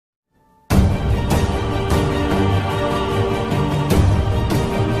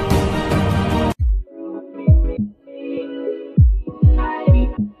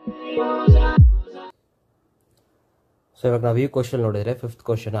So ಇವಾಗ ನಾವು ಈ ಕ್ವಶನ್ ನೋಡಿದ್ರೆ 5th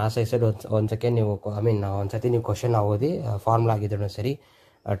question as I said ಒಂದು ಸೆಕೆಂಡ್ ನೀವು ಒಂದ್ಸತಿ ನೀವು ಕ್ವಶನ್ ಓದಿ ಫಾರ್ಮುಲಾ ಆಗಿದ್ರು ಸರಿ,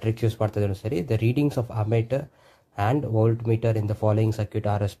 ಟ್ರಿಕ್ ಯೂಸ್ ಮಾಡ್ತಿದ್ರು ಸರಿ. The readings of ammeter and volt meter in the following circuit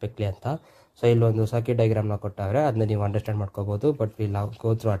R ರೆಸ್ಪೆಕ್ಟ್ಲಿ ಅಂತ. ಸೊ ಇಲ್ಲೊಂದು ಸರ್ಕ್ಯೂಟ್ ಡಯಾಗ್ರಾಮ್ನ ಕೊಟ್ಟಾರೆ, ಅದನ್ನ ನೀವು ಅಂಡರ್ಸ್ಟ್ಯಾಂಡ್ ಮಾಡ್ಕೋಬೋದು. ಬಟ್ ವಿಲ್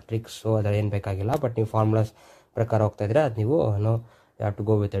ಗೋ ಥ್ರೂ ಆ ಟ್ರಿಕ್ಸ್, ಸೊ ಅದ್ರ ಏನು ಬೇಕಾಗಿಲ್ಲ. ಬಟ್ ನೀವು ಫಾರ್ಮುಲಾಸ್ ಪ್ರಕಾರ ಹೋಗ್ತಾ ಇದ್ರೆ ಅದು ನೀವು you have to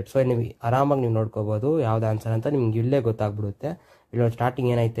go with it. So ನೀವು ಆರಾಮಾಗಿ ನೀವು ನೋಡ್ಕೋಬೋದು ಯಾವ್ದು ಆನ್ಸರ್ ಅಂತ ನಿಮ್ಗೆ ಇಲ್ಲೇ ಗೊತ್ತಾಗ್ಬಿಡುತ್ತೆ. ಇಲ್ಲೊಂದು ಸ್ಟಾರ್ಟಿಂಗ್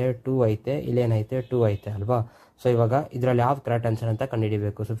ಏನೈತೆ 2 ಐತೆ, ಇಲ್ಲೇನೈತೆ 2 ಐತೆ ಅಲ್ವಾ. ಸೊ ಇವಾಗ ಇದರಲ್ಲಿ ಯಾವ್ದು ಕರೆಕ್ಟ್ ಆನ್ಸರ್ ಅಂತ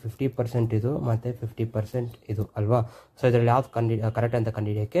ಕಂಡುಹಿಡಿಬೇಕು. ಸೊ 50% ಇದು ಮತ್ತು 50% ಇದು ಅಲ್ವಾ. ಸೊ ಇದರಲ್ಲಿ ಯಾವ್ದು ಕರೆಕ್ಟ್ ಅಂತ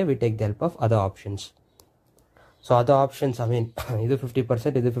ಕಂಡುಹಿಡಿಯೋಕ್ಕೆ we take the help of other options. So ಅದು ಆಪ್ಷನ್ಸ್ ಇದು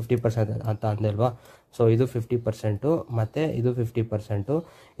 50% ಇದು 50% ಅಂತ ಅಂದಲ್ವಾ. ಸೊ ಇದು 50% ಮತ್ತು ಇದು 50%.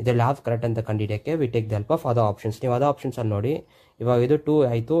 ಇದರಲ್ಲಿ ಯಾವ್ದು ಕರೆಕ್ಟ್ ಅಂತ ಕಂಡುಹಿಡಿಯೋಕ್ಕೆ we take the help of other options. ನೀವು ಅದರ್ ಆಪ್ಷನ್ಸಲ್ಲಿ ನೋಡಿ, ಇವಾಗ ಇದು 2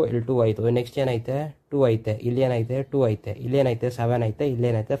 ಆಯಿತು, ಇಲ್ಲಿ 2 ಆಯಿತು, ನೆಕ್ಸ್ಟ್ ಏನೈತೆ 2 ಐತೆ, ಇಲ್ಲಿ ಏನೈತೆ 2 ಐತೆ, ಇಲ್ಲೇನೈತೆ 7 ಐತೆ,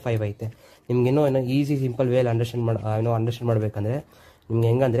 ಇಲ್ಲೇನೈತೆ 5 ಐತೆ. ನಿಮ್ಗೇನೋ ಈಸಿ ಸಿಂಪಲ್ ವೇಲ್ ಅಂಡರ್ಸ್ಟ್ಯಾಂಡ್ ಮಾಡಬೇಕಂದ್ರೆ ನಿಮ್ಗೆ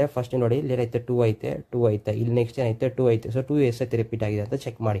ಹೆಂಗಂದ್ರೆ ಫಸ್ಟ್ ನೋಡಿ, ಇಲ್ಲಿ ಏನೈತೆ 2 ಐತೆ, 2 ಐತೆ, ಇಲ್ಲಿ ನೆಕ್ಸ್ಟ್ ಏನೈತೆ 2 ಐತೆ. ಸೊ 2 ಎಷ್ಟೈತೆ ರಿಪೀಟ್ ಆಗಿದೆ ಅಂತ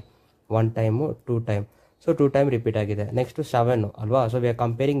ಚೆಕ್ ಮಾಡಿ. 1 time 2 time, so 2 time repeat ಆಗಿದೆ. ನೆಕ್ಸ್ಟು 7 ಅಲ್ವಾ. So we are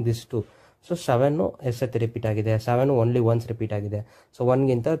comparing this 2. So 7 ಎಷ್ಟೈತೆ ರಿಪೀಟ್ ಆಗಿದೆ, 7 ಓನ್ಲಿ ಒನ್ಸ್ ರಿಪೀಟ್ ಆಗಿದೆ. So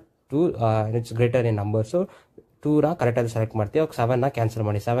 1ಗಿಂತ 2 it's greater in number. So 2ರ ಕರೆಕ್ಟಾಗಿ ಸೆಲೆಕ್ಟ್ ಮಾಡ್ತೀವಿ. ಅವಾಗ 7ನ ಕ್ಯಾನ್ಸಲ್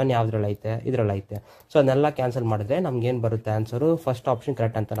ಮಾಡಿ. 7 ಯಾವುದ್ರಲ್ಲಿ ಐತೆ, ಇದರಲ್ಲಿ ಐತೆ. ಸೊ ಅದನ್ನೆಲ್ಲ ಕ್ಯಾನ್ಸಲ್ ಮಾಡಿದ್ರೆ ನಮ್ಗೇನು ಬರುತ್ತೆ ಆನ್ಸರು, ಫಸ್ಟ್ ಆಪ್ಷನ್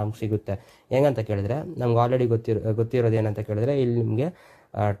ಕರೆಕ್ಟ್ ಅಂತ ನಮ್ಗೆ ಸಿಗುತ್ತೆ. ಹೆಂಗಂತ ಕೇಳಿದ್ರೆ ನಮ್ಗೆ ಆಲ್ರೆಡಿ ಗೊತ್ತಿರೋದು ಏನಂತ ಕೇಳಿದ್ರೆ, ಇಲ್ಲಿ ನಿಮಗೆ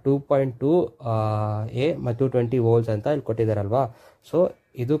 2.2 A ಮತ್ತು 220 ವೋಲ್ಟ್ಸ್ ಅಂತ ಇಲ್ಲಿ ಕೊಟ್ಟಿದ್ದಾರಲ್ವಾ. ಸೊ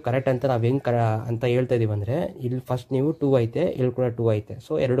ಇದು ಕರೆಕ್ಟ್ ಅಂತ ನಾವು ಹೆಂಗೆ ಅಂತ ಹೇಳ್ತಾ ಇದೀವಿ ಅಂದರೆ, ಇಲ್ಲಿ ಫಸ್ಟ್ ನೀವು 2 ಐತೆ, ಇಲ್ಲಿ ಕೂಡ 2 ಐತೆ.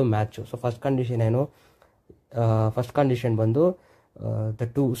 ಸೊ ಎರಡು ಮ್ಯಾಚು. ಸೊ ಫಸ್ಟ್ ಕಂಡೀಷನ್ ಏನು, ಫಸ್ಟ್ ಕಂಡೀಷನ್ ಬಂದು ದ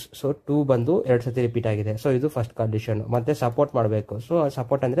 2. ಸೊ 2 ಬಂದು 2 ಸತಿ ರಿಪೀಟ್ ಆಗಿದೆ. ಸೊ ಇದು ಫಸ್ಟ್ ಕಂಡೀಷನ್. ಮತ್ತು ಸಪೋರ್ಟ್ ಮಾಡಬೇಕು. ಸೊ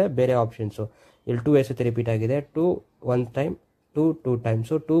ಸಪೋರ್ಟ್ ಅಂದರೆ ಬೇರೆ ಆಪ್ಷನ್ಸು. ಇಲ್ಲಿ 2 ಸತಿ ರಿಪೀಟ್ ಆಗಿದೆ, 2 1 ಟೈಮ್, 2 ಟೈಮ್.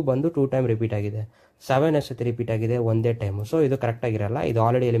 ಸೊ 2 ಬಂದು 2 ಟೈಮ್ ರಿಪೀಟ್ ಆಗಿದೆ. 7 ಸತಿ ರಿಪೀಟ್ ಆಗಿದೆ, ಒಂದೇ ಟೈಮು. ಸೊ ಇದು ಕರೆಕ್ಟಾಗಿರಲ್ಲ, ಇದು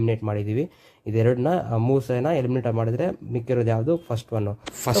ಆಲ್ರೆಡಿ ಎಲಿಮಿನೇಟ್ ಮಾಡಿದ್ದೀವಿ. ಇದೆರಡನ್ನ 3 ಸಲ ಎಲಿಮಿನೇಟ್ ಮಾಡಿದ್ರೆ ಮಿಕ್ಕಿರೋದು ಯಾವುದು, first one.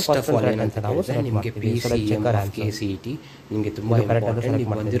 First of all ಏನಂತ ಹೇಳಿದ್ರೆ ನಿಮಗೆ KCET ನಿಮಗೆ ತುಂಬ ಇಂಪಾರ್ಟೆಂಟ್.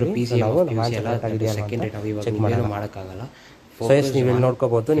 ನೀವು ಬಂದಿರೋ PCM ಸೆಕೆಂಡ್ ರೇಟ್ ಚೆಕ್ ಮಾಡೋಕ್ಕಾಗಲ್ಲ. ಸೊ ಎಸ್ ನೀವು ಇಲ್ಲಿ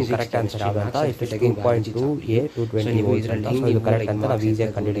ನೋಡ್ಕೋಬಹುದು ನೀವು ಕರೆಕ್ಟ್ ಆನ್ಸರ್ ಯಾವುದು ಅಂತ. ಇಟ್ ಇಸ್ 2.2 A 220 ವೋಲ್ಟ್ಸ್ ಅಂತ. ಸೊ ಇದು ಕರೆಕ್ಟ್ ಅಂತ ನಾವು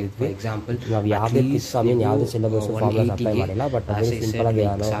ಈಸಿಯಾಗಿ ಕಂಡುಹಿಡಿದ್ವಿ. ಎಕ್ಸಾಂಪಲ್ ನಾವು ಯಾವುದೇ ಯಾವುದೇ ಸಿಲೆಬಸ್ ಫಾರ್ಮುಲಾಸ್ ಅಪ್ಲೈ ಮಾಡಿಲ್ಲ. ಬಟ್ ಅದು ಸಿಂಪಲ್ ಆಗಿ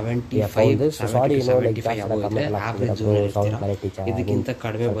ಸಾರಿ ಇದಕ್ಕಿಂತ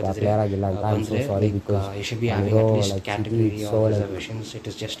ಕಡಿಮೆ ಬಂದಿದೆ ಕ್ಲಿಯರ್ ಆಗಿಲ್ಲ ಅಂತ. I am so sorry because you should be having at least category or reservations. It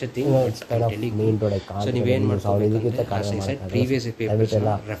is just a thing. It's kind of mean to like. So you ಏನು ಮಾಡ್ತಾರೆ, previous papers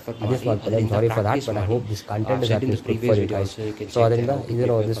refer ಮಾಡಿ. Sorry for that, but I hope this content is at least good for you guys. So ಅದರಿಂದ ಇದರ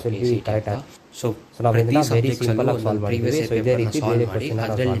this will be correct. So ನಾವು ಇದನ್ನ very simple ಆಗಿ solve ಮಾಡಿದ್ವಿ. So ಇದೇ ರೀತಿ ಬೇರೆ ಕ್ವೆಶ್ಚನ್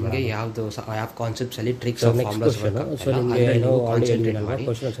ಅದರಲ್ಲಿ ನಿಮಗೆ ಯಾವ ಕಾನ್ಸೆಪ್ಟ್ಸ್ ಅಲ್ಲಿ ಟ್ರಿಕ್ಸ್ ಆಫ್ ಫಾರ್ಮುಲಾಸ್ ಸೊ ನಿಮಗೆ ಕಾನ್ಸಂಟ್ರೇಟ್ ಮಾಡಿ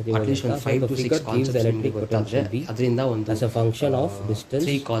ಅಟ್ಲೀಸ್ಟ್ ಒಂದು 5 to 6 ಕಾನ್ಸೆಪ್ಟ್ಸ್ ನಿಮಗೆ ಗೊತ್ತಾದ್ರೆ ಅದರಿಂದ ಒಂದು as a function of distance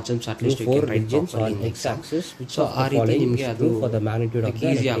 3 concepts at least you can write on x axis which so ಆ ರೀತಿ ನಿಮಗೆ ಅದು for the magnitude of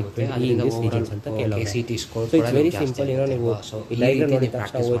easy ಆಗುತ್ತೆ. ಅದರಿಂದ ಓವರ್ ಅಂತ ಕೇಳೋದು. KCET score so it's very simple. ನೀವು ಈ ಡಯಾಗ್ರಾಮ್ ನೋಡಿ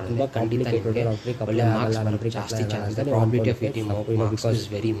ತಕ್ಷಣ ತುಂಬಾ ಕಾಂಪ್ಲಿಕೇಟೆಡ್ ಒಳ್ಳೆ ಮಾರ್ಕ್ಸ್ ಬರುತ್ತೆ, ಜಾಸ್ತಿ ಚಾನ್ಸ್ ಇದೆ. Probability of hitting marks is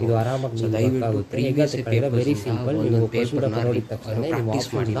very ಇದು ಆರಾಮಾಗಿ ಸೊ ದಯವಿಟ್ಟು ಪ್ರೀವಿಯಸ್ ಪೇಪರ್ ವೆರಿ ಸಿಂಪಲ್. ನೀವು ಪೇಪರ್ ನೋಡಿದ ತಕ್ಷಣ ಪ್ರಾಕ್ಟೀಸ್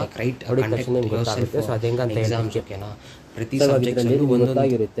ಮಾಡಿ, ರೈಟ್ ನೋಡಿದ ತಕ್ಷಣ ನಿಮಗೆ ಗೊತ್ತಾಗುತ್ತೆ. ಸೊ ಅದು ಹೆಂಗಂತ ಎಕ್ಸಾಮ್ಸ್ ಓಕೆನಾ, ಪ್ರತಿ ಸಬ್ಜೆಕ್ಟ್ ಅಲ್ಲಿ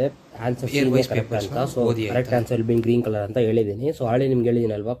ಒಂದೊಂದಾಗಿರುತ್ತೆ ಆನ್ಸರ್ ಕರೆಕ್ಟ್ ಅಂತ. So correct answer bin green colour ಅಂತ ಹೇಳಿದ್ದೀನಿ. ಸೊ ಆಲ್ರೆಡಿ ನಿಮ್ಗೆ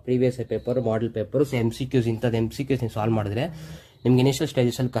ಹೇಳಿದ್ದೀನಲ್ವಾ, previous paper, model paper, MCQs ಇಂಥದ್ದು MCQs ನೀವು ಸಾಲ್ವ್ ಮಾಡಿದ್ರೆ ನಿಮ್ಗೆ ಇನಿಷಿಯಲ್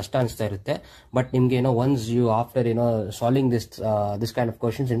ಸ್ಟೇಜಸಲ್ಲಿ ಕಷ್ಟ ಅನಿಸ್ತಾ ಇರುತ್ತೆ. ಬಟ್ ನಿಮ್ಗೆ ಏನೋ once you after solving this kind of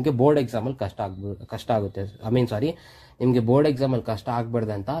questions ನಿಮಗೆ ಬೋರ್ಡ್ ಎಕ್ಸಾಮಲ್ಲಿ ಕಷ್ಟ ಆಗುತ್ತೆ. ನಿಮಗೆ ಬೋರ್ಡ್ ಎಕ್ಸಾಮಲ್ಲಿ ಕಷ್ಟ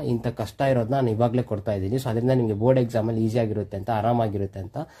ಆಗಬಾರ್ದಂತ ಇಂಥ ಕಷ್ಟ ಇರೋದನ್ನ ನಾನು ಇವಾಗಲೇ ಕೊಡ್ತಾ ಇದ್ದೀನಿ. ಸೊ ಅದರಿಂದ ನಿಮಗೆ ಬೋರ್ಡ್ ಎಕ್ಸಾಮಲ್ಲಿ ಈಸಿಯಾಗಿರುತ್ತೆ ಅಂತ, ಆರಾಮಾಗಿರುತ್ತೆ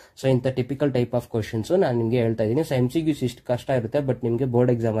ಅಂತ. ಸೊ ಇಂಥ ಟಿಪಿಕಲ್ ಟೈಪ್ ಆಫ್ ಕ್ವಶನ್ಸು ನಾನು ನಿಮಗೆ ಹೇಳ್ತಾ ಇದ್ದೀನಿ. ಸೊ MCQs ಇಷ್ಟು ಕಷ್ಟ ಇರುತ್ತೆ, ಬಟ್ ನಿಮಗೆ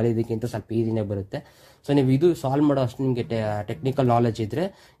ಬೋರ್ಡ್ ಎಕ್ಸಾಮಲ್ಲಿ ಇದಕ್ಕಿಂತ ಸ್ವಲ್ಪ ಈಸಿನೇ ಬರುತ್ತೆ. ಸೊ ನೀವು ಇದು ಸಾಲ್ವ್ ಮಾಡೋ ಅಷ್ಟು ನಿಮಗೆ ಟೆಕ್ನಿಕಲ್ ನಾಲೆಜ್ ಇದ್ದರೆ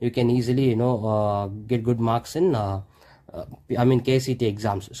you can easily get good marks in KCET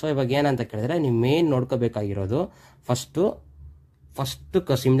exams. So ಇವಾಗ ಏನಂತ ಕೇಳಿದ್ರೆ ನೀವು ಮೇನ್ ನೋಡ್ಕೋಬೇಕಾಗಿರೋದು ಫಸ್ಟ್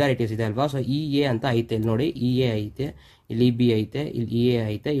ಸಿಮಿಲಾರಿಟೀಸ್ ಇದೆ ಅಲ್ವಾ. ಸೊ EA ಅಂತ ಐತೆ, ಇಲ್ಲಿ ನೋಡಿ EA ಐತೆ, ಇಲ್ಲಿ B ಐತೆ, ಇಲ್ಲಿ EA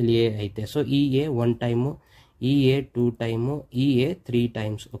ಐತೆ, ಇಲ್ಲಿ A ಐತೆ. So EA 1 time, EA 2 time, EA 3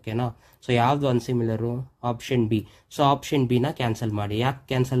 times. ಓಕೆನಾ. ಸೊ ಯಾವ್ದು ಅನ್ಸಿಮಿಲರು, option B. So option B ನ ಕ್ಯಾನ್ಸಲ್ ಮಾಡಿ. ಯಾಕೆ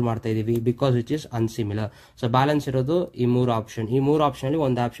ಕ್ಯಾನ್ಸಲ್ ಮಾಡ್ತಾ ಇದೀವಿ, because it is ಅನ್ಸಿಮಿಲರ್. So balance ಇರೋದು ಈ 3 ಆಪ್ಷನ್. ಈ 3 ಆಪ್ಷನಲ್ಲಿ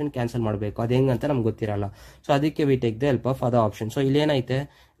ಒಂದು ಆಪ್ಷನ್ ಕ್ಯಾನ್ಸಲ್ ಮಾಡಬೇಕು. ಅದು ಹೆಂಗಂತ ನಮ್ಗೆ ಗೊತ್ತಿರಲ್ಲ. ಸೊ ಅದಕ್ಕೆ we take the help of other option. So ಇಲ್ಲೇನೈತೆ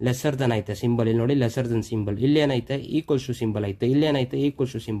lesser Dhan ಐತೆ ಸಿಂಬಲ್, ಇಲ್ಲಿ ನೋಡಿ lesser Dhan symbol. ಇಲ್ಲೇನೈತೆ equals to symbol ಐತೆ, ಇಲ್ಲೇನೈತೆ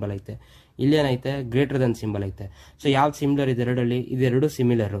ಈಕ್ವಲ್ಸ್ ಟು ಸಿಂಬಲ್ ಐತೆ, ಇಲ್ಲೇನೈತೆ ಗ್ರೇಟರ್ ದನ್ ಸಿಂಬಲ್ ಐತೆ. ಸೊ ಯಾವ್ದು ಸಿಮಿಲರ್ ಇದೆರಡಲ್ಲಿ, ಇದೆರಡು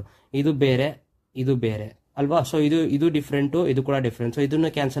ಸಿಮಿಲರು. ಇದು ಬೇರೆ, ಇದು ಬೇರೆ ಅಲ್ವಾ. ಸೊ ಇದು ಡಿಫ್ರೆಂಟು, ಇದು ಕೂಡ ಡಿಫ್ರೆಂಟ್. ಸೊ ಇದನ್ನು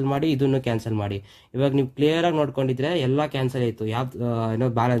ಕ್ಯಾನ್ಸಲ್ ಮಾಡಿ, ಇದನ್ನು ಕ್ಯಾನ್ಸಲ್ ಮಾಡಿ. ಇವಾಗ ನೀವು ಕ್ಲಿಯರ್ ಆಗಿ ನೋಡ್ಕೊಂಡಿದ್ರೆ ಎಲ್ಲ ಕ್ಯಾನ್ಸಲ್ ಆಯಿತು. ಯಾವ್ದು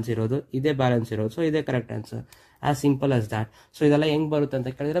ಬ್ಯಾಲೆನ್ಸ್ ಇರೋದು, ಇದೇ ಬ್ಯಾಲೆನ್ಸ್ ಇರೋದು. ಸೊ ಇದೇ correct answer. As simple as that. So ಇದೆಲ್ಲ ಹೆಂಗ್ ಬರುತ್ತೆ ಅಂತ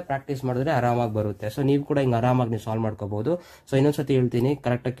ಕೇಳಿದ್ರೆ ಪ್ರಾಕ್ಟೀಸ್ ಮಾಡಿದ್ರೆ ಆರಾಮಾಗಿ ಬರುತ್ತೆ. ಸೊ ನೀವು ಕೂಡ ಹಿಂಗೆ ಆರಾಮಾಗಿ ನೀವು ಸಾಲ್ವ್ ಮಾಡ್ಕೋಬಹುದು. ಸೊ ಇನ್ನೊಂದ್ಸತಿ ಹೇಳ್ತೀನಿ,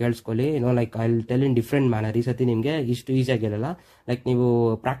 ಕರೆಕ್ಟಾಗಿ ಕೇಳಿಸ್ಕೊಳ್ಳಿ. Like I will tell in different manner. ಈ ಸತಿ ನಿಮಗೆ ಇಷ್ಟು ಈಸಿಯಾಗಿರಲ್ಲ. ಲೈಕ್ ನೀವು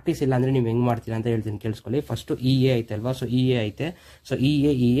ಪ್ರಾಕ್ಟೀಸ್ ಇಲ್ಲ ಅಂದ್ರೆ ನೀವು ಹೆಂಗ್ ಮಾಡ್ತೀರಾ ಅಂತ ಹೇಳ್ತೀನಿ, ಕೇಳಿಸ್ಕೊಳ್ಳಿ. ಫಸ್ಟ್ EA ಐತೆ ಅಲ್ವಾ, ಸೊ EA ಐತೆ. ಸೊ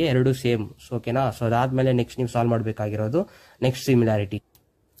EA ಎರಡು ಸೇಮ್. ಸೊ ಓಕೆನಾ. ಸೊ ಅದಾದ್ಮೇಲೆ ನೆಕ್ಸ್ಟ್ ನೀವು ಸಾಲ್ವ್ ಮಾಡಬೇಕಾಗಿರೋದು ನೆಕ್ಸ್ಟ್ ಸಿಮಿಲಾರಿಟಿ.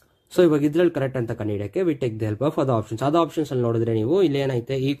 ಸೊ ಇವಾಗ ಇದ್ರಲ್ಲಿ ಕರೆಕ್ಟ್ ಅಂತ ಕಂಡುಹಿಡಿಯಕ್ಕೆ we take the help of ಅದು ಆಪ್ಷನ್ಸ್. ಅದು ಆಪ್ಷನ್ಸ್ ಅಲ್ಲಿ ನೋಡಿದ್ರೆ ನೀವು ಇಲ್ಲಿ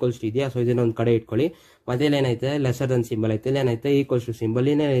ಏನೈತೆ ಈಕ್ವಲ್ಸ್ ಟು ಇದೆಯಾ, ಸೊ ಇದನ್ನೊಂದು ಕಡೆ ಇಟ್ಕೊಳ್ಳಿ. ಮತ್ತೆ ಏನೈತೆ ಲೆಸರ್ ದನ್ ಸಿಂಬಲ್ ಐತೆ, ಏನೈತೆ equals to symbol,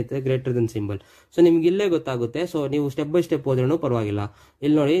 ಇನ್ನೇನೈತೆ greater than symbol. So ನಿಮ್ಗೆ ಇಲ್ಲೇ ಗೊತ್ತಾಗುತ್ತೆ. ಸೊ ನೀವು ಸ್ಟೆಪ್ ಬೈ ಸ್ಟೆಪ್ ಹೋದ್ರೂ ಪರವಾಗಿಲ್ಲ.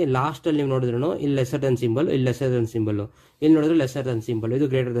 ಇಲ್ಲಿ ನೋಡಿ ಲಾಸ್ಟ್ ಅಲ್ಲಿ ನೀವು ನೋಡಿದ್ರು ಇಲ್ಲಿ ಲೆಸರ್ ದನ್ ಸಿಂಬಲ್, ಇಲ್ಲಿ ಲೆಸರ್ ದನ್ ಸಿಂಬಲ್, ಇಲ್ಲಿ ನೋಡಿದ್ರೆ ಲೆಸರ್ ದನ್ ಸಿಂಬಲ್, ಇದು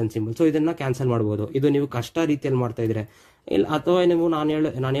ಗ್ರೇಟರ್ ದನ್ ಸಿಂಬಲ್. ಸೊ ಇದನ್ನ ಕ್ಯಾನ್ಸಲ್ ಮಾಡಬಹುದು. ಇದು ನೀವು ಕಷ್ಟ ರೀತಿಯಲ್ಲಿ ಮಾಡ್ತಾ ಇದ್ರೆ ಇಲ್ಲ, ಅಥವಾ ನೀವು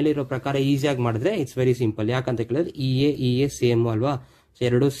ನಾನು ಹೇಳಿರೋ ಪ್ರಕಾರ ಈಸಿಯಾಗಿ ಮಾಡಿದ್ರೆ ಇಟ್ಸ್ ವೆರಿ ಸಿಂಪಲ್. ಯಾಕಂತ ಕೇಳಿದ್ರೆ EA ಸೇಮ್ ಅಲ್ವಾ, ಸೊ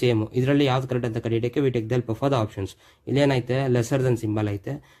ಎರಡು ಸೇಮ್. ಇದರಲ್ಲಿ ಯಾವ್ದು ಕರೆಕ್ಟ್ ಅಂತ ಕಂಡುಹಿಡಿಯಕ್ಕೆ we take the help of the options. ಇಲ್ಲಿ ಏನೈತೆ ಲೆಸರ್ ದನ್ ಸಿಂಬಲ್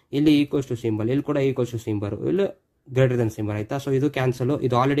ಐತೆ, ಇಲ್ಲಿ ಈಕ್ವಲ್ಸ್ ಟು ಸಿಂಬಲ್, ಇಲ್ಲಿ ಕೂಡ ಈಕ್ವಲ್ಸ್ ಟು ಸಿಂಬಲ್, ಇಲ್ಲಿ ಗ್ರೇಟರ್ ದನ್ ಸಿಂಬಲ್ ಆಯ್ತಾ. ಸೊ ಇದು ಕ್ಯಾನ್ಸಲ್,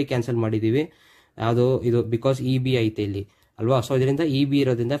 ಇದು ಆಲ್ರೆಡಿ ಕ್ಯಾನ್ಸಲ್ ಮಾಡಿದೀವಿ. ಯಾವುದು ಇದು ಬಿಕಾಸ್ EB ಐತೆ ಇಲ್ಲಿ ಅಲ್ವಾ. ಸೊ ಇದರಿಂದ EB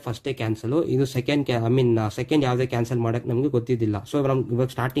ಇರೋದ್ರಿಂದ ಫಸ್ಟೇ ಕ್ಯಾನ್ಸಲ್. ಇದು ಸೆಕೆಂಡ್ ಸೆಕೆಂಡ್ ಯಾವುದೇ ಕ್ಯಾನ್ಸಲ್ ಮಾಡಕ್ ನಮಗೆ ಗೊತ್ತಿದ್ದಿಲ್ಲ. ಸೊ ಇವಾಗ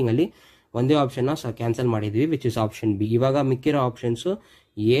ಸ್ಟಾರ್ಟಿಂಗ್ ಅಲ್ಲಿ ಒಂದೇ ಆಪ್ಷನ್ ಕ್ಯಾನ್ಸಲ್ ಮಾಡಿದ್ವಿ, ವಿಚ್ ಇಸ್ ಆಪ್ಷನ್ B. ಇವಾಗ ಮಿಕ್ಕಿರೋ ಆಪ್ಷನ್ಸ್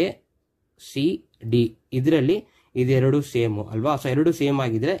A, C, D. ಇದರಲ್ಲಿ ಇದೆರಡು ಸೇಮ್ ಅಲ್ವಾ. ಸೊ ಎರಡು ಸೇಮ್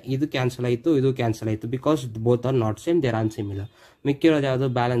ಆಗಿದ್ರೆ ಇದು ಕ್ಯಾನ್ಸಲ್ ಆಯ್ತು, ಇದು ಕ್ಯಾನ್ಸಲ್ ಆಯ್ತು, because both are not same, there on similar. ಮಿಕ್ಕಿರೋದು ಯಾವುದು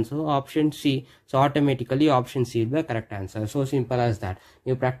balance option C. So automatically option C is the correct answer. So simple as that.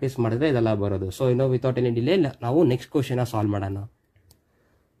 ನೀವು ಪ್ರಾಕ್ಟೀಸ್ ಮಾಡಿದ್ರೆ ಇದೆಲ್ಲ ಬರೋದು. ಸೊ ವಿತೌಟ್ ಎನಿ ಡಿಲೇ ನಾವು ನೆಕ್ಸ್ಟ್ ಕ್ವಶನ್ ಸಾಲ್ವ್ ಮಾಡೋಣ.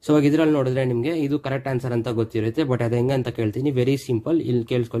 So ಇದ್ರಲ್ಲಿ ನೋಡಿದ್ರೆ ನಿಮಗೆ ಇದು ಕರೆಕ್ಟ್ ಆನ್ಸರ್ ಅಂತ ಗೊತ್ತಿರುತ್ತೆ, ಬಟ್ ಅದು ಹೆಂಗೆ ಅಂತ ಕೇಳ್ತೀನಿ. Very simple. ಇಲ್ಲಿ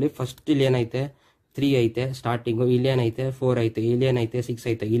ಕೇಳಿಸ್ಕೊಳ್ಳಿ. ಫಸ್ಟ್ ಇಲ್ಲಿ ಏನೈತೆ 3 ಐತೆ ಸ್ಟಾರ್ಟಿಂಗು, ಇಲ್ಲಿ ಏನೈತೆ 4 ಐತೆ, ಇಲ್ಲಿ ಏನೈತೆ 6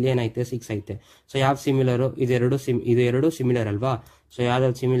 ಐತೆ, ಇಲ್ಲಿ ಏನೈತೆ 6 ಐತೆ. ಸೊ ಯಾವ್ದು ಸಿಮಿಲರು? ಇದು ಸಿಮಿಲರ್ ಅಲ್ವಾ. ಸೊ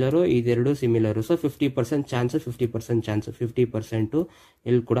ಯಾವ್ದಾದ್ರು ಸಿಮಿಲರು? ಇದೆರಡು ಸಿಮಿಲರು. So 50% chance, 50% chance, 50%.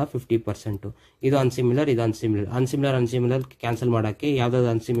 ಇಲ್ಲಿ ಕೂಡ 50%. ಇದು ಅನ್ಸಿಮಿಲರ್, ಇದು ಅನ್ಸಿಮಿಲರ್ ಕ್ಯಾನ್ಸಲ್ ಮಾಡಕ್ಕೆ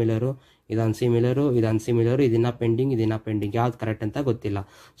ಯಾವ್ದಾದ್ರು ಅನ್ಸಿಮಿಲರು? ಇದು ಅನ್ಸಿಮಿಲರು, ಇದು ಅನ್ಸಿಮಿಲರು, ಇದನ್ನ ಪೆಂಡಿಂಗ್, ಯಾವ್ದು ಕರೆಕ್ಟ್ ಅಂತ ಗೊತ್ತಿಲ್ಲ.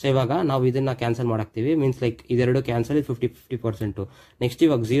 ಸೊ ಇವಾಗ ನಾವು ಇದನ್ನ ಕ್ಯಾನ್ಸಲ್ ಮಾಡಾಕ್ತಿವಿ. ಮೀನ್ಸ್ ಲೈಕ್ ಇದೆರಡು ಕ್ಯಾನ್ಸಲ್, 50%. ನೆಕ್ಸ್ಟ್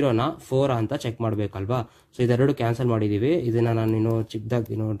ಇವಾಗ 0ನ 4 ಅಂತ ಚೆಕ್ ಮಾಡ್ಬೇಕಲ್ವಾ. ಸೊ ಇದೆರಡು ಕ್ಯಾನ್ಸಲ್ ಮಾಡಿದೀವಿ. ಇದನ್ನ ನಾನು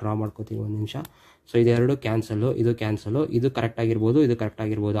ಚಿಕ್ಕದಾಗಿ ಡ್ರಾ ಮಾಡ್ಕೋತೀವಿ, ಒಂದು ನಿಮಿಷ. ಸೊ ಇದೆರಡು ಕ್ಯಾನ್ಸಲ್, ಇದು ಕರೆಕ್ಟ್ ಆಗಿರ್ಬೋದು, ಇದು ಕರೆಕ್ಟ್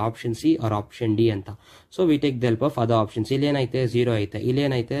ಆಗಿರ್ಬೋದು. Option C R option D ಅಂತ. So we take the help of other options. ಇಲ್ಲಿ ಏನೈತೆ 0 ಐತೆ, ಇಲ್ಲಿ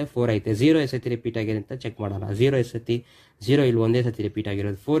ಏನೈತೆ 4 ಐತೆ. 0 ಎಷ್ಟೈತಿ ರಿಪೀಟ್ ಆಗಿದೆ ಅಂತ ಚೆಕ್ ಮಾಡೋಣ. 0 ಎಷ್ಟೈತಿ? 0 ಇಲ್ಲಿ ಒಂದೇ ಸತಿ ರಿಪೀಟ್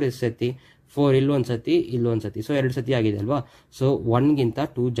ಆಗಿರೋದು. 4 ಎಷ್ಟೈತಿ? 4 ಇಲ್ಲೊಂದ್ಸತಿ, ಇಲ್ಲೊಂದ್ಸತಿ. ಸೊ 2 ಸತಿ ಆಗಿದೆ ಅಲ್ವಾ. ಸೊ 1ಗಿಂತ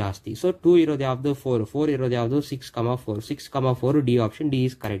 2 ಜಾಸ್ತಿ. ಸೊ 2 ಇರೋದು ಯಾವ್ದು? 4 ಇರೋದು ಯಾವ್ದು? 6,4. 6,4 D option. D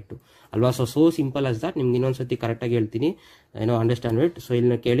is correct ಅಲ್ವಾ. So simple as that. ನಿಮ್ಗೆ ಇನ್ನೊಂದ್ಸತಿ ಕರೆಕ್ಟ್ ಆಗಿ ಹೇಳ್ತೀನಿ, ಅಂಡರ್ಸ್ಟ್ಯಾಂಡ್ ಇಟ್. ಸೊ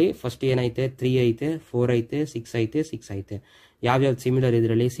ಇಲ್ಲಿ ಕೇಳಿ. ಫಸ್ಟ್ ಏನೈತೆ 3 ಐತೆ, 4 ಐತೆ, 6 ಐತೆ. ಯಾವ್ಯಾವ್ದು ಸಿಮಿಲರ್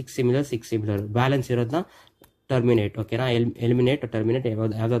ಇದರಲ್ಲಿ? 6 ಸಿಮಿಲರ್. ಬ್ಯಾಲೆನ್ಸ್ ಇರೋದನ್ನ ಟರ್ಮಿನೇಟ್, ಓಕೆನಾ. ಎಲಿಮಿನೇಟ್, ಟರ್ಮಿನೇಟ್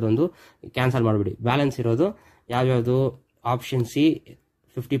ಯಾವ್ದಾದೊಂದು ಕ್ಯಾನ್ಸಲ್ ಮಾಡಿಬಿಡಿ. ಬ್ಯಾಲೆನ್ಸ್ ಇರೋದು ಯಾವ್ಯಾವುದು? Option C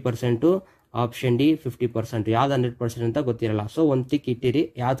 50%, option D 50%. ಯಾವ್ದು 100% ಅಂತ ಗೊತ್ತಿರಲ್ಲ. ಸೊ ಒಂದು ಟಿಕ್ ಇಟ್ಟಿರಿ,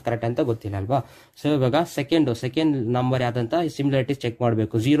 ಯಾವ್ದು ಕರೆಕ್ಟ್ ಅಂತ ಗೊತ್ತಿಲ್ಲ ಅಲ್ವಾ. ಸೊ ಇವಾಗ ಸೆಕೆಂಡ್ ನಂಬರ್ ಯಾವ್ದಂತ ಸಿಮಿಲಾರಿಟೀಸ್ ಚೆಕ್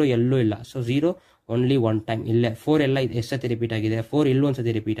ಮಾಡಬೇಕು. 0 ಎಲ್ಲೂ ಇಲ್ಲ. So 0 only 1 time. ಇಲ್ಲೇ 4 ಎಲ್ಲ ಎಷ್ಟು ಸತಿ ರಿಪೀಟ್ ಆಗಿದೆ? 4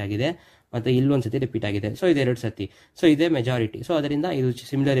 ಇಲ್ಲೊಂದ್ಸತಿ ರಿಪೀಟ್ ಆಗಿದೆ, ಮತ್ತೆ ಇಲ್ಲೊಂದ್ಸತಿ ರಿಪೀಟ್ ಆಗಿದೆ. ಸೊ ಇದು 2 ಸತಿ. ಸೊ ಇದೇ ಮೆಜಾರಿಟಿ. ಸೊ ಅದರಿಂದ ಇದು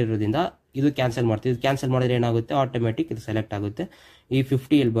ಸಿಮಿಲರ್ ಇರೋದ್ರಿಂದ ಇದು ಕ್ಯಾನ್ಸಲ್ ಮಾಡ್ತೀವಿ. ಇದು ಕ್ಯಾನ್ಸಲ್ ಮಾಡಿದ್ರೆ ಏನಾಗುತ್ತೆ? ಆಟೋಮೆಟಿಕ್ ಇದು ಸೆಲೆಕ್ಟ್ ಆಗುತ್ತೆ. ಈ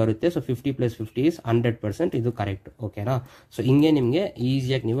 50 ಇಲ್ಲಿ ಬರುತ್ತೆ. So 50 + 50 is 100%. ಇದು ಕರೆಕ್ಟ್, ಓಕೆನಾ. ಸೊ ಹಿಂಗೆ ನಿಮಗೆ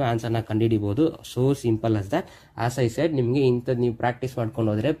ಈಸಿಯಾಗಿ ನೀವು ಆನ್ಸರ್ನ ಕಂಡುಹಿಡಿಬಹುದು. So simple as that. As I said, ನಿಮಗೆ ಇಂಥದ್ದು ನೀವು ಪ್ರಾಕ್ಟೀಸ್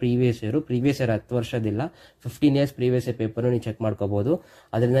ಮಾಡ್ಕೊಂಡು ಹೋದ್ರೆ previous year 10 ವರ್ಷದಿಲ್ಲ, 15 years previous year paper ನೀವು ಚೆಕ್ ಮಾಡ್ಕೋಬಹುದು.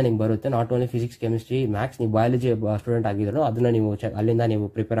 ಅದರಿಂದ ನಿಮ್ಗೆ ಬರುತ್ತೆ. Not only physics, chemistry, maths. ನೀವು ಬಯಾಲಜಿ ಸ್ಟೂಡೆಂಟ್ ಆಗಿದ್ರು ಅದನ್ನ ನೀವು ಅಲ್ಲಿಂದ ನೀವು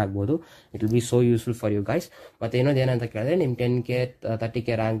ಪ್ರಿಪೇರ್ ಆಗ್ಬೋದು. It will be so useful for you guys. ಮತ್ತೆ ಇನ್ನೊಂದು ಏನಂತ ಕೇಳಿದ್ರೆ, ನಿಮ್ 10K 30K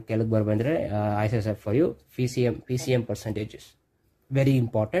ರ್ಯಾಂಕ್ ಕೆಳಗೆ ಬರ್ಬಂದ್ರೆ ICSF for you PCM percentages very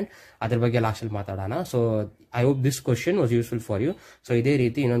important. ಅದ್ರ ಬಗ್ಗೆ ಲಾಸ್ಟ್ ಅಲ್ಲಿ ಮಾತಾಡೋಣ. So I hope this question was useful for you. So ಇದೇ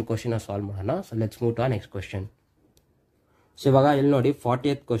ರೀತಿ ಇನ್ನೊಂದು ಕ್ವಶನ್ ಸಾಲ್ವ್ ಮಾಡೋಣ. So let's move to next question. So ಇವಾಗ ಇಲ್ಲಿ ನೋಡಿ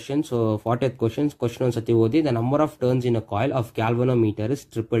 40th question. So 40th question ಒಂದ್ಸತಿ ಓದಿ. The number of turns in a coil of galvanometer is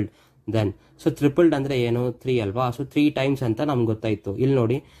ಟ್ರಿಪಲ್ಡ್ then. So ಟ್ರಿಪಲ್ಡ್ ಅಂದ್ರೆ ಏನು? 3 ಅಲ್ವಾ. ಸೊ 3 ಟೈಮ್ಸ್ ಅಂತ ನಮ್ಗೆ ಗೊತ್ತಾಯ್ತು. ಇಲ್ಲಿ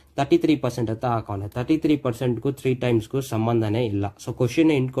ನೋಡಿ 33% ಅಂತ ಹಾಕೋಣ. 33%ಗೂ 3 ಟೈಮ್ಸ್ಗೂ ಸಂಬಂಧನೇ ಇಲ್ಲ. ಸೊ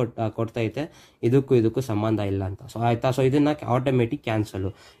ಕ್ವಶನ್ ಇಂಟ್ ಕೊಡ್ತೈತೆ, ಇದಕ್ಕೂ ಸಂಬಂಧ ಇಲ್ಲ ಅಂತ. ಸೊ ಆಯ್ತಾ. ಸೊ ಇದನ್ನ ಆಟೋಮೆಟಿಕ್ ಕ್ಯಾನ್ಸಲ್.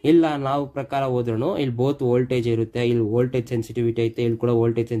 ಇಲ್ಲ ನಾವು ಪ್ರಕಾರ ಹೋದ್ರೂ ಇಲ್ಲಿ ಬೋತ್ ವೋಲ್ಟೇಜ್ ಇರುತ್ತೆ, ಇಲ್ಲಿ ವೋಲ್ಟೇಜ್ ಸೆನ್ಸಿಟಿವಿಟಿ ಐತೆ, ಇಲ್ಲಿ ಕೂಡ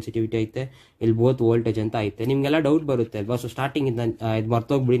ವೋಲ್ಟೇಜ್ ಸೆನ್ಸಿಟಿವಿಟಿ ಐತೆ, ಇಲ್ಲಿ ಬೋತ್ ವೋಲ್ಟೇಜ್ ಅಂತ ಐತೆ. ನಿಮ್ಗೆಲ್ಲ ಡೌಟ್ ಬರುತ್ತೆ ಅಲ್ವಾ. ಸೊ ಸ್ಟಾರ್ಟಿಂಗ್ ಇದು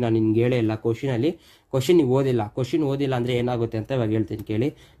ಮರ್ತೋಗ್ಬಿಡಿ, ನಾನು ನಿಮ್ಗೆ ಹೇಳೇ ಇಲ್ಲ. ಕ್ವಶನ್ ನೀವು ಓದಿಲ್ಲ ಅಂದ್ರೆ ಏನಾಗುತ್ತೆ ಅಂತ ಇವಾಗ ಹೇಳ್ತೀನಿ ಕೇಳಿ.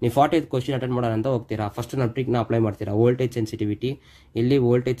 ನೀವು 40th ಕ್ವಶನ್ ಅಟೆಂಡ್ ಮಾಡೋಣ ಅಂತ ಹೋಗ್ತೀರಾ. ಫಸ್ಟ್ ನಾವು ಟ್ರಿಕ್ನ ಅಪ್ಲೈ ಮಾಡ್ತೀರಾ. ವೋಲ್ಟೇಜ್ ಸೆನ್ಸಿಟಿವಿಟಿ, ಇಲ್ಲಿ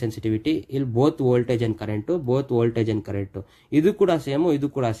ವೋಲ್ಟೇಜ್ ಸೆನ್ಸಿಟಿವಿಟಿ, ಇಲ್ಲಿ ಬೋತ್ ವೋಲ್ಟೇಜ್ ಅಂಡ್ ಕರೆಂಟು, ಇದು ಕೂಡ ಸೇಮು, ಇದು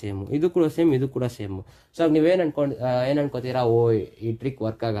ಕೂಡ ಸೇಮು, ಇದು ಕೂಡ ಸೇಮ್, ಇದು ಕೂಡ ಸೇಮು. ಸೊ ನೀವೇನು ಅನ್ಕೋತೀರಾ, ಓ ಈ ಟ್ರಿಕ್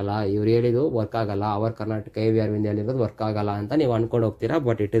ವರ್ಕ್ ಆಗಲ್ಲ, ಇವ್ರು ಹೇಳಿದ್ದು ವರ್ಕ್ ಆಗಲ್ಲ, ಅವರ್ ಕರ್ನಾಟಕ AVR ವಿಂದ ಹೇಳಿರೋದು ವರ್ಕ್ ಆಗಲ್ಲ ಅಂತ ನೀವು ಅನ್ಕೊಂಡು ಹೋಗ್ತೀರಾ.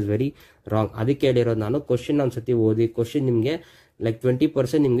 But it is very wrong. ಅದಕ್ಕೆ ಹೇಳಿರೋದು ನಾನು, ಕ್ವಶನ್ ಒಂದ್ಸತಿ ಓದಿ. ಕ್ವಶನ್ ನಿಮಗೆ ಲೈಕ್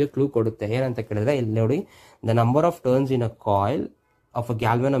 20% ನಿಮಗೆ ಕ್ಲೂ ಕೊಡುತ್ತೆ. ಏನಂತ ಕೇಳಿದ್ರೆ ಇಲ್ಲಿ ನೋಡಿ, the number of turns in a coil of a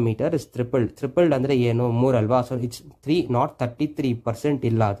galvanometer is ಟ್ರಿಪಲ್ಡ್ ಅಂದ್ರೆ ಏನು, 3 ಅಲ್ವಾ. ಸೊ ಇಟ್ಸ್ 3, ನಾಟ್ 33%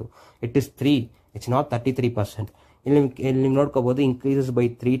 ಇಲ್ಲ, ಅದು ಇಟ್ ಇಸ್ 3, ಇಟ್ಸ್ ನಾಟ್ 33%. ಇಲ್ಲಿ ನೀವು ನೋಡ್ಕೋಬಹುದು, ಇನ್ಕ್ರೀಸಸ್ ಬೈ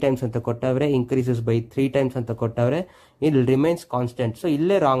 3 ಟೈಮ್ಸ್ ಅಂತ ಕೊಟ್ಟವ್ರೆ, ಇನ್ಕ್ರೀಸಸ್ ಬೈ 3 ಟೈಮ್ಸ್ ಅಂತ ಕೊಟ್ಟವ್ರೆ. ಇಲ್ಲಿ ರಿಮೈನ್ಸ್ ಕಾನ್ಸ್ಟೆಂಟ್. ಸೊ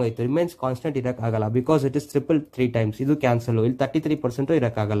ಇಲ್ಲೇ ರಾಂಗ್ ಆಯ್ತು, remains constant ಇರಕ್ಕಾಗಲ್ಲ, because it is triple 3 times. ಇದು ಕ್ಯಾನ್ಸಲ್. ಇಲ್ಲಿ 33%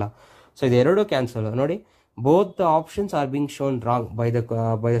 ಇರಕ್ಕಾಗಲ್ಲ. ಸೊ ಇದೆರಡು ಕ್ಯಾನ್ಸಲ್. ನೋಡಿ, both the options are being shown wrong by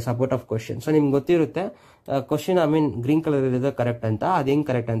the support of question. So ನಿಮ್ಗೆ ಗೊತ್ತಿರುತ್ತೆ ಕ್ವಶನ್, ಗ್ರೀನ್ ಕಲರ್ ಇರೋದು ಕರೆಕ್ಟ್ ಅಂತ. ಅದು ಹೆಂಗ್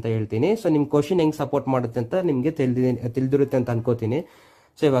ಕರೆಕ್ಟ್ ಅಂತ ಹೇಳ್ತೀನಿ. ಸೊ ನಿಮ್ ಕ್ವಶನ್ ಹೆಂಗ್ ಸಪೋರ್ಟ್ ಮಾಡುತ್ತೆ ಅಂತ ನಿಮ್ಗೆ ತಿಳಿದಿರುತ್ತೆ ಅಂತ ಅನ್ಕೋತೀನಿ.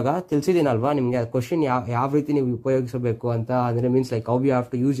 ಸೊ ಇವಾಗ ತಿಳಿಸಿದೀನಲ್ವಾ ನಿಮ್ಗೆ ಕ್ವಶನ್ ಯಾವ ರೀತಿ ನೀವು ಉಪಯೋಗಿಸಬೇಕು ಅಂತ. ಅಂದ್ರೆ means like how you have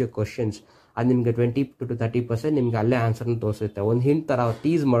to use your questions. ಅದು ನಿಮ್ಗೆ 20 to 30% ನಿಮ್ಗೆ ಅಲ್ಲೇ ಆನ್ಸರ್ನ ತೋರಿಸುತ್ತೆ. ಒಂದು ಹಿಂಟ್ ತರ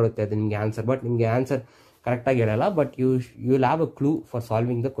ಟೀಸ್ ಮಾಡುತ್ತೆ ಅದು ನಿಮ್ಗೆ ಆನ್ಸರ್. ಬಟ್ ನಿಮ್ಗೆ ಆನ್ಸರ್ ಕರೆಕ್ಟಾಗಿ ಹೇಳಲ್ಲ, but you will have a clue for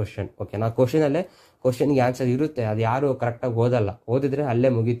solving the question. ಓಕೆನಾ. ಕ್ವಶನ್ಗೆ ಆನ್ಸರ್ ಇರುತ್ತೆ, ಅದು ಯಾರು ಕರೆಕ್ಟಾಗಿ ಓದಿದ್ರೆ ಅಲ್ಲೇ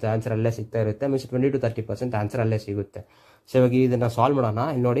ಮುಗೀತು, ಆನ್ಸರ್ ಅಲ್ಲೇ ಸಿಗ್ತಾ ಇರುತ್ತೆ. ಮೀನ್ಸ್ 20 to 30% ಆನ್ಸರ್ ಅಲ್ಲೇ ಸಿಗುತ್ತೆ. ಸೊ ಇವಾಗ ಇದನ್ನ ಸಾಲ್ವ್ ಮಾಡೋಣ.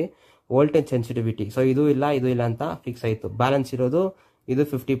 ಇಲ್ಲಿ ನೋಡಿ, ವೋಲ್ಟೇಜ್ ಸೆನ್ಸಿಟಿವಿಟಿ. ಸೊ ಇದು ಇಲ್ಲ ಅಂತ ಫಿಕ್ಸ್ ಆಯಿತು. ಬ್ಯಾಲೆನ್ಸ್ ಇರೋದು ಇದು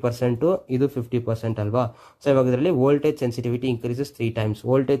 50%, ಇದು 50% ಅಲ್ವಾ. ಸೊ ಇವಾಗ ಇದರಲ್ಲಿ voltage sensitivity increases 3 times,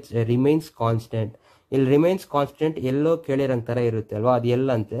 voltage remains constant. ಇಲ್ಲಿ ರಿಮೈನ್ಸ್ ಕಾನ್ಸ್ಟೆಂಟ್ ಎಲ್ಲೋ ಕೇಳಿರಂಗ್ ತರ ಇರುತ್ತೆ ಅಲ್ವಾ. ಅದು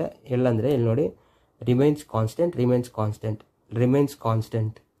ಎಲ್ಲಂದ್ರೆ ಇಲ್ಲಿ ನೋಡಿ, ರಿಮೈನ್ಸ್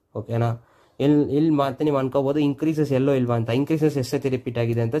ಕಾನ್ಸ್ಟೆಂಟ್. ಓಕೆನಾ. ಇಲ್ಲಿ ಮತ್ತೆ ನೀವು ಅನ್ಕೋಬಹುದು ಇಂಕ್ರೀಸಸ್ ಎಲ್ಲೋ ಇಲ್ವಾ ಅಂತ. ಇಂಕ್ರೀಸಸ್ ಎಷ್ಟತಿ ರಿಪೀಟ್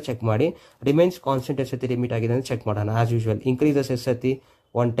ಆಗಿದೆ ಅಂತ ಚೆಕ್ ಮಾಡಿ. ರಿಮೈನ್ಸ್ ಕಾನ್ಸ್ಟೆಂಟ್ ಎಷ್ಟತಿ ರಿಪೀಟ್ ಆಗಿದೆ ಅಂತ ಚೆಕ್ ಮಾಡೋಣ. As usual ಇಂಕ್ರೀಸಸ್ ಎಷ್ಟತಿ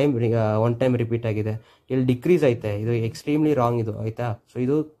one time repeat ಆಗಿದೆ. ಇಲ್ಲಿ ಡಿಕ್ರೀಸ್ ಐತೆ, ಇದು ಎಕ್ಸ್ಟ್ರೀಮ್ಲಿ ರಾಂಗ್ ಇದು, ಆಯ್ತಾ. ಸೊ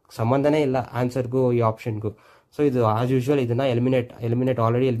ಇದು ಸಂಬಂಧನೇ ಇಲ್ಲ ಆನ್ಸರ್ಗೂ ಈ ಆಪ್ಷನ್ಗೂ. ಸೊ ಇದು ಆಸ್ ಯೂಶುವಲ್ ಇದನ್ನ ಎಲಿಮಿನೇಟ್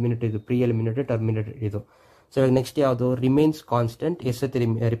ಆಲ್ರೆಡಿ ಎಲಿಮಿನೇಟ್, ಇದು ಪ್ರೀ ಎಲಿಮಿನೇಟೆಡ್, ಟರ್ಮಿನೇಟೆಡ್ ಇದು. ಸೊ ಇವಾಗ ನೆಕ್ಸ್ಟ್ ಯಾವುದು, ರಿಮೈನ್ಸ್ ಕಾನ್ಸ್ಟೆಂಟ್ ಎಷ್ಟತಿ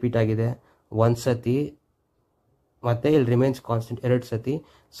ರಿಪೀಟ್ ಆಗಿದೆ, 1 ಸತಿ. ಮತ್ತೆ ಇಲ್ಲಿ ರಿಮೈನ್ಸ್ ಕಾನ್ಸ್ಟೆಂಟ್ 2 ಸತಿ.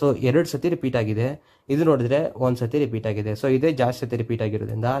 ಸೊ 2 ಸತಿ ರಿಪೀಟ್ ಆಗಿದೆ. ಇದು ನೋಡಿದ್ರೆ 1 ಸತಿ ರಿಪೀಟ್ ಆಗಿದೆ. ಸೊ ಇದೇ ಜಾಸ್ತಿ ಸತಿ ರಿಪೀಟ್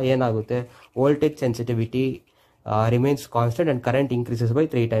ಆಗಿರೋದ್ರಿಂದ ಏನಾಗುತ್ತೆ, voltage sensitivity remains constant and current increases by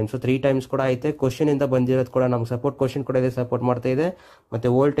 3 times. So 3 times ಕೂಡ ಐತೆ. ಕ್ವಶನ್ ಇಂದ ಬಂದಿರೋದು ಕೂಡ ನಮ್ಗೆ ಸಪೋರ್ಟ್, ಕ್ವಶನ್ ಕೂಡ ಇದೆ ಸಪೋರ್ಟ್ ಮಾಡ್ತಾ ಇದೆ. ಮತ್ತೆ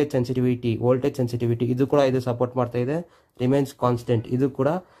ವೋಲ್ಟೇಜ್ ಸೆನ್ಸಿಟಿವಿಟಿ ಇದು ಕೂಡ ಇದು ಸಪೋರ್ಟ್ ಮಾಡ್ತಾ ಇದೆ. ರಿಮೈನ್ಸ್ ಕಾನ್ಸ್ಟೆಂಟ್ ಇದು ಕೂಡ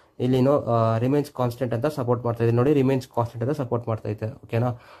ಇಲ್ಲಿನೋ ರಿಮೈನ್ಸ್ ಕಾನ್ಸ್ಟೆಂಟ್ ಅಂತ ಸಪೋರ್ಟ್ ಮಾಡ್ತಾ ಇದೆ. ನೋಡಿ, ರಿಮೈನ್ಸ್ ಕಾನ್ಸ್ಟೆಂಟ್ ಅಂತ ಸಪೋರ್ಟ್ ಮಾಡ್ತಾ ಇದೆ.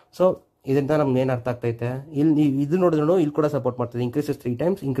 ಓಕೆನಾ. ಸೊ ಇದರಿಂದ ನಮ್ಗೆ ಏನ್ ಅರ್ಥ ಆಗ್ತೈತೆ, ಇಲ್ಲಿ ಇದು ನೋಡಿದ್ರು ಇಲ್ಲಿ ಕೂಡ ಸಪೋರ್ಟ್ ಮಾಡ್ತದೆ. Increases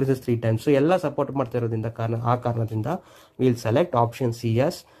 3 times. ಸೊ ಎಲ್ಲ ಸಪೋರ್ಟ್ ಮಾಡ್ತಾ ಇರೋದ್ರಿಂದ ಆ ಕಾರಣದಿಂದ will select option C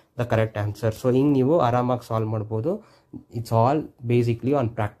S the correct answer. So ಹಿಂಗೆ ನೀವು ಆರಾಮಾಗಿ ಸಾಲ್ವ್ ಮಾಡ್ಬೋದು. It's all basically on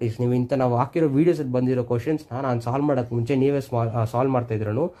practice. ನೀವು ನಾವು ಹಾಕಿರೋ ವಿಡಿಯೋಸ್ ಬಂದಿರೋ ಕ್ವಶನ್ಸ್ ನಾನು ಸಾಲ್ವ್ ಮಾಡೋಕ್ಕೆ ಮುಂಚೆ ನೀವೇ ಸಾಲ್ವ್ ಮಾಡ್ತಾ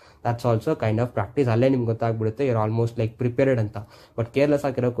ಇದ್ರು, that's also kind of practice. ಅಲ್ಲೇ ನಿಮ್ಗೆ ಗೊತ್ತಾಗ್ಬಿಡುತ್ತೆ you're ಆಲ್ಮೋಸ್ಟ್ ಲೈಕ್ ಪ್ರಿಪೇರ್ಡ್ ಅಂತ. ಬಟ್ ಕೇರ್ಲೆಸ್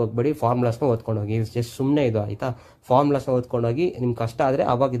ಆಗಿರೋಕೆ ಹೋಗ್ಬೇಡಿ, ಫಾರ್ಮುಲಾಸ್ನ ಓದ್ಕೊಂಡು ಹೋಗಿ. ಜಸ್ಟ್ ಸುಮ್ಮನೆ ಇದು, ಆಯ್ತಾ. ಫಾರ್ಮುಲಾಸ್ನ ಓದ್ಕೊಂಡು ಹೋಗಿ, ನಿಮ್ಗೆ ಕಷ್ಟ ಆದರೆ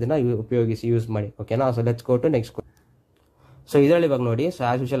ಅವಾಗ ಇದನ್ನ ಯೂಸ್ ಮಾಡಿ. ಓಕೆನಾ. So let's go to next. So ಇದರಲ್ಲಿ ಇವಾಗ ನೋಡಿ, so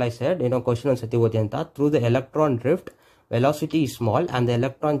as usual I said, question ಒಂದ್ಸತಿ ಓದಿ ಅಂತ. Through the electron drift velocity is small and the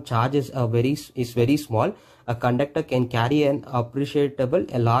electron charge is very small, a conductor can carry an appreciable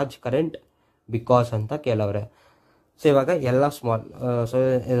a large current because ಅಂತ ಕೇಳವ್ರೆ. So ಇವಾಗ ಎಲ್ಲ small. So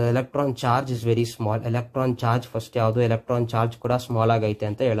electron charge is very small. Electron charge first ಯಾವುದು, electron charge ಕೂಡ small ಆಗೈತೆ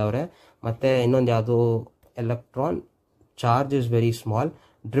ಅಂತ ಹೇಳವ್ರೆ. ಮತ್ತೆ ಇನ್ನೊಂದು ಯಾವುದು, electron charge is very small,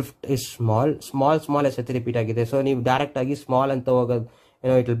 drift is small ಎಷ್ಟೊತ್ತಿ repeat ಆಗಿದೆ. ಸೊ ನೀವು ಡೈರೆಕ್ಟ್ ಆಗಿ ಸ್ಮಾಲ್ ಅಂತ ಹೋಗೋದು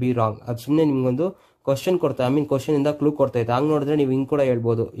ಇಟ್ ವಿಲ್ ಬಿ ರಾಂಗ್. ಅದು ಸುಮ್ಮನೆ ನಿಮ್ಗೊಂದು ಕ್ವಶನ್ ಕೊಡ್ತಾ, ಕ್ವಶನ್ ಇಂದ ಕ್ಲೂ ಕೊಡ್ತಾ ಇತ್ತು. ಹಂಗೆ ನೋಡಿದ್ರೆ ನೀವು ಹಿಂಗೆ ಕೂಡ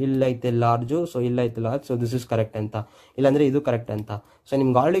ಹೇಳ್ಬೋದು, ಇಲ್ಲೈತೆ large, so ಇಲ್ಲೈತೆ large, so this is correct ಅಂತ. ಇಲ್ಲಾಂದ್ರೆ ಇದು ಕರೆಕ್ಟ್ ಅಂತ. ಸೊ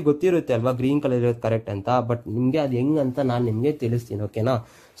ನಿಮ್ಗೆ ಆಲ್ರೆಡಿ ಗೊತ್ತಿರುತ್ತೆ ಅಲ್ವಾ ಗ್ರೀನ್ ಕಲರ್ ಇರೋದು ಕರೆಕ್ಟ್ ಅಂತ. ಬಟ್ ನಿಮಗೆ ಅದು ಹೆಂಗಂತ ನಾನು ನಿಮಗೆ ತಿಳಿಸ್ತೀನಿ. ಓಕೆನಾ.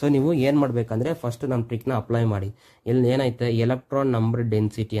 ಸೊ ನೀವು ಏನು ಮಾಡಬೇಕಂದ್ರೆ ಫಸ್ಟ್ ನಮ್ಮ ಟ್ರಿಕ್ನ ಅಪ್ಲೈ ಮಾಡಿ. ಇಲ್ಲಿ ಏನೈತೆ, ಎಲೆಕ್ಟ್ರಾನ್ ನಂಬರ್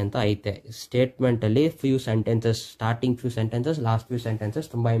ಡೆನ್ಸಿಟಿ ಅಂತ ಐತೆ ಸ್ಟೇಟ್ಮೆಂಟಲ್ಲಿ. Starting few sentences, last few sentences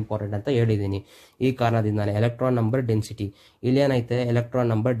ತುಂಬ ಇಂಪಾರ್ಟೆಂಟ್ ಅಂತ ಹೇಳಿದ್ದೀನಿ. ಈ ಕಾರಣದಿಂದಾನೆ ಎಲೆಕ್ಟ್ರಾನ್ ನಂಬರ್ ಡೆನ್ಸಿಟಿ. ಇಲ್ಲಿ ಏನೈತೆ,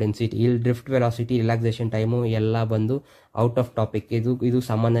 ಎಲೆಕ್ಟ್ರಾನ್ ನಂಬರ್ ಡೆನ್ಸಿಟಿ. ಇಲ್ಲಿ ಡ್ರಿಫ್ಟ್ ವೆಲಾಸಿಟಿ, ರಿಲ್ಯಾಕ್ಸೇಷನ್ ಟೈಮು ಎಲ್ಲ ಬಂದು ಔಟ್ ಆಫ್ ಟಾಪಿಕ್. ಇದು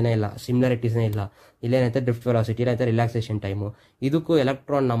ಸಂಬಂಧನೇ ಇಲ್ಲ, ಸಿಮಿಲಾರಿಟೀಸ್ನೇ ಇಲ್ಲ. ಇಲ್ಲೇನೈತೆ ಡ್ರಿಫ್ಟ್ ವೆಲಾಸಿಟಿ, ಏನೈತೆ ರಿಲ್ಯಾಕ್ಸೇಷನ್ ಟೈಮು. ಇದಕ್ಕೂ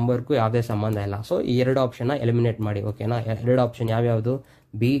ಎಲೆಕ್ಟ್ರಾನ್ ನಂಬರ್ಗೂ ಯಾವುದೇ ಸಂಬಂಧ ಇಲ್ಲ. ಸೊ ಈ 2 ಆಪ್ಷನ್ನ ಎಲಿಮಿನೇಟ್ ಮಾಡಿ. ಓಕೆನಾ. 2 ಆಪ್ಷನ್ ಯಾವ್ಯಾವುದು,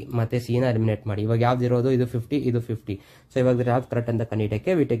 ಬಿ ಮತ್ತೆ ಸಿ ನ ಎಲಿಮಿನೇಟ್ ಮಾಡಿ. ಇವಾಗ ಯಾವ್ದಿರೋದು, ಇದು 50, ಇದು 50. ಸೊ ಇವಾಗ ಯಾವ್ದು ಕರೆಕ್ಟ್ ಅಂತ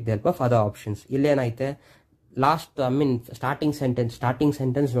ಕಂಡಿಡಿಯಕ್ಕೆ we take the help of other options. ಇಲ್ಲೇನೈತೆ, last starting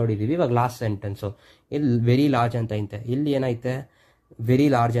sentence ನೋಡಿದೀವಿ. ಇವಾಗ ಲಾಸ್ಟ್ ಸೆಂಟೆನ್ಸು ಇಲ್ಲಿ ವೆರಿ ಲಾರ್ಜ್ ಅಂತ ಐತೆ. ಇಲ್ಲಿ ಏನೈತೆ, ವೆರಿ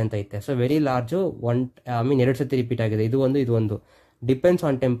ಲಾರ್ಜ್ ಅಂತ ಐತೆ. ಸೊ ವೆರಿ ಲಾರ್ಜು 2 ಸತಿ ರಿಪೀಟ್ ಆಗಿದೆ. ಇದು ಒಂದು. ಡಿಪೆಂಡ್ಸ್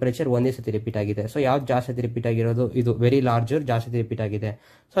ಆನ್ ಟೆಂಪರೇಚರ್ ಒಂದೇ ಸತಿ ರಿಪೀಟ್ ಆಗಿದೆ. ಸೊ ಯಾವ್ದು ಜಾಸ್ತಿ ರಿಪೀಟ್ ಆಗಿರೋದು, ಇದು ವೆರಿ ಲಾರ್ಜರ್ ಜಾಸ್ತಿ ರಿಪೀಟ್ ಆಗಿದೆ.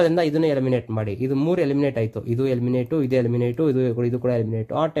 ಸೊ ಅದರಿಂದ ಇದನ್ನ ಎಲಿಮಿನೇಟ್ ಮಾಡಿ. ಇದು 3 ಎಲಿಮಿನೇಟ್ ಆಯಿತು, ಇದು ಎಲಿಮಿನೇಟು, ಇದು ಎಲಿಮಿನೇಟು, ಇದು ಕೂಡ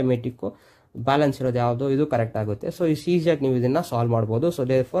ಎಲಿಮಿನೇಟು. ಆಟೋಮೆಟಿಕ್ಕು ಬ್ಯಾಲೆನ್ಸ್ ಇರೋದು ಯಾವುದು, ಇದು ಕರೆಕ್ಟ್ ಆಗುತ್ತೆ. ಸೊ ಈಸಿಯಾಗಿ ನೀವು ಇದನ್ನ ಸಾಲ್ವ್ ಮಾಡ್ಬೋದು. ಸೊ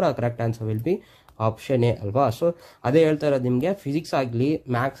ದೇರ್ಫೋರ್ ಆ correct answer will be option A ಅಲ್ವಾ. ಸೊ ಅದೇ ಹೇಳ್ತಾ ಇರೋದು ನಿಮಗೆ, ಫಿಸಿಕ್ಸ್ ಆಗಲಿ,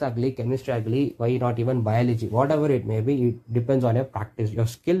 ಮ್ಯಾಥ್ಸ್ ಆಗಲಿ, ಕೆಮಿಸ್ಟ್ರಿ ಆಗಲಿ, why not even biology, what ever it may be, it depends on A practice. Your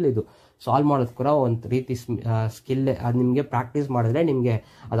skill ಇದು ಸಾಲ್ವ್ ಮಾಡೋದು ಕೂಡ ಒಂದು ರೀತಿ ಸ್ಕಿಲ್. ಅದು ನಿಮಗೆ ಪ್ರಾಕ್ಟೀಸ್ ಮಾಡಿದ್ರೆ ನಿಮಗೆ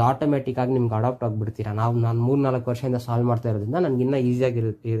ಅದು ಆಟೋಮೆಟಿಕ್ ಆಗಿ ನಿಮ್ಗೆ ಅಡಾಪ್ಟ್ ಆಗಿಬಿಡ್ತೀರಾ. ನಾನು 3-4 ವರ್ಷದಿಂದ ಸಾಲ್ವ್ ಮಾಡ್ತಾ ಇರೋದ್ರಿಂದ ನನಗೆ ಇನ್ನೂ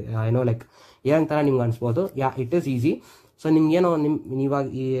ಈಸಿಯಾಗಿರುತ್ತೆ. ಏನೋ ಲೈಕ್ ಏನಂತ ನಿಮ್ಗೆ ಅನ್ಸ್ಬೋದು, ಇಟ್ ಈಸ್ ಈಸಿ. ಸೊ ನಿಮ್ಗೇನೋ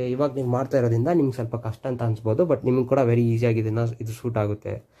ಇವಾಗ ನೀವು ಮಾಡ್ತಾ ಇರೋದ್ರಿಂದ ನಿಮ್ಗೆ ಸ್ವಲ್ಪ ಕಷ್ಟ ಅಂತ ಅನ್ಸ್ಬೋದು, ಬಟ್ ನಿಮ್ಗೆ ಕೂಡ ವೆರಿ ಈಸಿಯಾಗಿ ಇದು ಸೂಟ್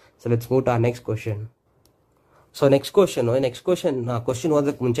ಆಗುತ್ತೆ. So let's move to next question. So next question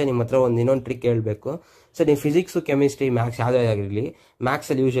ಓದೋಕ್ಕೆ ಮುಂಚೆ ನಿಮ್ಮ ಹತ್ರ ಇನ್ನೊಂದು ಟ್ರಿಕ್ ಹೇಳ್ಬೇಕು. ಸೊ ನೀವು ಫಿಸಿಕ್ಸು, ಕೆಮಿಸ್ಟ್ರಿ, ಮ್ಯಾಥ್ಸ್ ಯಾವುದೇ ಆಗಿರಲಿ,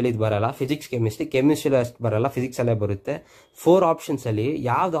 ಮ್ಯಾಥ್ಸಲ್ಲಿ ಯೂಶಲಿ ಇದು ಬರಲ್ಲ, ಫಿಸಿಕ್ಸ್, ಕೆಮಿಸ್ಟ್ರಿ ಅಷ್ಟು ಬರಲ್ಲ, ಫಿಸಿಕ್ಸಲ್ಲೇ ಬರುತ್ತೆ. 4 ಆಪ್ಷನ್ಸಲ್ಲಿ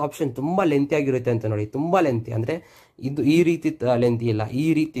ಯಾವ್ದು ಆಪ್ಷನ್ ತುಂಬ ಲೆಂತಿ ಆಗಿರುತ್ತೆ ಅಂತ ನೋಡಿ. ತುಂಬ ಲೆಂತಿ ಅಂದರೆ ಇದು ಈ ರೀತಿ ಲೆಂತಿ ಇಲ್ಲ, ಈ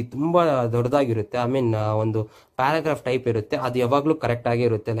ರೀತಿ ತುಂಬ ದೊಡ್ಡದಾಗಿರುತ್ತೆ. ಐ ಮೀನ್ ಒಂದು ಪ್ಯಾರಾಗ್ರಾಫ್ ಟೈಪ್ ಇರುತ್ತೆ. ಅದು ಯಾವಾಗಲೂ ಕರೆಕ್ಟಾಗೇ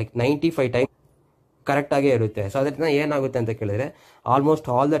ಇರುತ್ತೆ, ಲೈಕ್ 95 ಟೈಮ್ ಕರೆಕ್ಟಾಗೇ ಇರುತ್ತೆ. ಸೊ ಅದರಿಂದ ಏನಾಗುತ್ತೆ ಅಂತ ಕೇಳಿದ್ರೆ, almost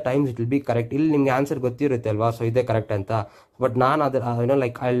all the times it will be correct. ಇಲ್ಲಿ ನಿಮ್ಗೆ ಆನ್ಸರ್ ಗೊತ್ತಿರುತ್ತೆ ಅಲ್ವಾ, ಸೊ ಇದೇ ಕರೆಕ್ಟ್ ಅಂತ. ಬಟ್ ನಾನು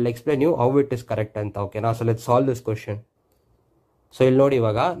like I will explain you how it is correct ಅಂತ. ಓಕೆನಾ. So let's solve this question. So ಇಲ್ಲಿ ನೋಡಿ,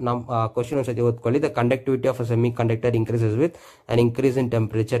 ಇವಾಗ ನಮ್ಮ ಕ್ವಶನ್ ಒಂದ್ಸತಿ ಓದ್ಕೊಳ್ಳಿ. The conductivity of a semi conductor increases with an increase in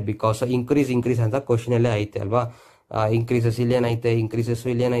temperature because. So increase ಅಂತ question ಅಲ್ಲೇ ಐತೆ ಅಲ್ವಾ. increases ಇಲ್ಲೇನೈತೆ increases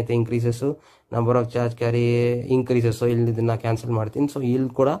ಇಲ್ಲೇನೈತೆ increases number of charge carry increases ಇಲ್ಲಿ ಇದನ್ನ ಕ್ಯಾನ್ಸಲ್ ಮಾಡ್ತೀನಿ. ಸೊ ಇಲ್ಲಿ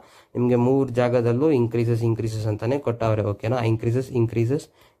ಕೂಡ ನಿಮಗೆ 3 ಜಾಗದಲ್ಲೂ increases ಅಂತಾನೆ ಕೊಟ್ಟವ್ರೆ. ಓಕೆನಾ. increases.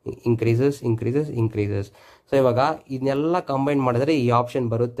 ಸೊ ಇವಾಗ ಇದನ್ನೆಲ್ಲ ಕಂಬೈನ್ ಮಾಡಿದ್ರೆ ಈ ಆಪ್ಷನ್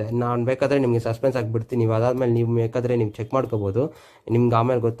ಬರುತ್ತೆ. ನಾನು ಬೇಕಾದ್ರೆ ನಿಮಗೆ ಸಸ್ಪೆನ್ಸ್ ಆಗಿಬಿಡ್ತೀನಿ. ನೀವು ಅದಾದ್ಮೇಲೆ ನೀವು ಬೇಕಾದ್ರೆ ನೀವು ಚೆಕ್ ಮಾಡ್ಕೋಬಹುದು, ನಿಮ್ಗೆ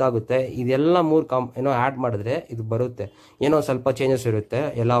ಆಮೇಲೆ ಗೊತ್ತಾಗುತ್ತೆ. ಇದೆಲ್ಲ 3 ಆ್ಯಡ್ ಮಾಡಿದ್ರೆ ಇದು ಬರುತ್ತೆ. ಏನೋ ಸ್ವಲ್ಪ ಚೇಂಜಸ್ ಇರುತ್ತೆ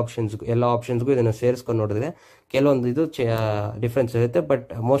ಎಲ್ಲ ಆಪ್ಷನ್ಸ್ಗೂ ಇದನ್ನು ಸೇರಿಸ್ಕೊಂಡು ನೋಡಿದ್ರೆ ಕೆಲವೊಂದು ಇದು ಡಿಫ್ರೆನ್ಸ್ ಇರುತ್ತೆ, ಬಟ್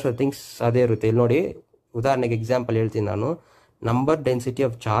ಮೋಸ್ಟ್ ಆಫ್ ಥಿಂಗ್ಸ್ ಅದೇ ಇರುತ್ತೆ. ಇಲ್ಲಿ ನೋಡಿ, ಉದಾಹರಣೆಗೆ ಎಕ್ಸಾಂಪಲ್ ಹೇಳ್ತೀನಿ ನಾನು. Number density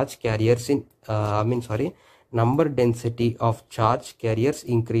of charge carriers number density of charge carriers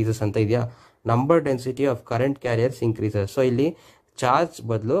increases ಅಂತ ಇದೆಯಾ, number density of current carriers increases. So ಇಲ್ಲಿ ಚಾರ್ಜ್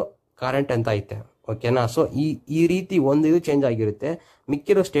ಬದಲು ಕರೆಂಟ್ ಅಂತ ಐತೆ. ಓಕೆನಾ. ಸೊ ಈ ರೀತಿ ಇದು ಚೇಂಜ್ ಆಗಿರುತ್ತೆ.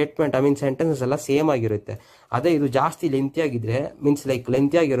 ಮಿಕ್ಕಿರೋ ಸ್ಟೇಟ್ಮೆಂಟ್ ಸೆಂಟೆನ್ಸಸ್ ಎಲ್ಲ ಸೇಮ್ ಆಗಿರುತ್ತೆ. ಅದೇ ಇದು ಜಾಸ್ತಿ ಲೆಂತಿ ಆಗಿದ್ರೆ ಲೈಕ್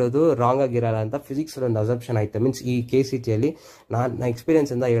ಲೆಂತಿ ಆಗಿರೋದು ರಾಂಗ್ ಆಗಿರಲ್ಲ ಅಂತ ಫಿಸಿಕ್ಸ್ ಒಂದು ಅಸಂಪ್ಷನ್ ಆಯ್ತು. ಈ KCETಯಲ್ಲಿ ನಾನು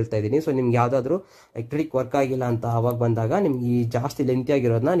ಎಕ್ಸ್ಪೀರಿಯನ್ಸ್ ಇಂದ ಹೇಳ್ತಾ ಇದ್ದೀನಿ. ಸೊ ನಿಮ್ಗೆ ಯಾವ್ದಾದ್ರು ಟ್ರಿಕ್ ವರ್ಕ್ ಆಗಿಲ್ಲ ಅಂತ ಅವಾಗ ಬಂದಾಗ ನಿಮ್ಗೆ ಈ ಜಾಸ್ತಿ ಲೆಂತಿ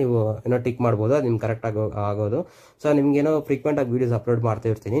ಆಗಿರೋದನ್ನ ನೀವು ಟಿಕ್ ಮಾಡ್ಬೋದು, ಅದು ನಿಮ್ಗೆ ಕರೆಕ್ಟ್ ಆಗೋದು. ಸೊ ನಿಮ್ಗೆ ಫ್ರೀಕ್ವೆಂಟ್ ಆಗಿ ವೀಡಿಯೋಸ್ ಅಪ್ಲೋಡ್ ಮಾಡ್ತಾ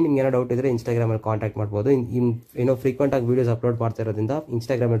ಇರ್ತೀನಿ. ನಿಮ್ಗೆ ಡೌಟ್ ಇದ್ರೆ ಇನ್ಸ್ಟಾಗ್ರಾಮಲ್ಲಿ ಕಾಂಟ್ಯಾಕ್ಟ್ ಮಾಡ್ಬೋದು. ಫ್ರೀಕ್ವೆಂಟ್ ಆಗಿ ವೀಡಿಯೋಸ್ ಅಪ್ಲೋಡ್ ಮಾಡ್ತಾ ಇರೋದ್ರಿಂದ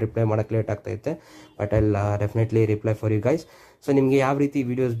ಇನ್ಸ್ಟಾಗ್ರಾಮಲ್ಲಿ ರಿಪ್ಲೈ ಮಾಡೋಕ್ಕೆ ಲೇಟ್ ಆಗ್ತಾ ಇರುತ್ತೆ, but I will definitely reply for you guys. So ನಿಮಗೆ ಯಾವ ರೀತಿ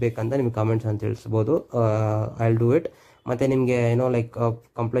ವೀಡಿಯೋಸ್ ಬೇಕಂತ ನಿಮ್ಗೆ ಕಮೆಂಟ್ಸ್ ಅಂತ ತಿಳಿಸ್ಬೋದು. I will do it. ಮತ್ತು ನಿಮಗೆ ಲೈಕ್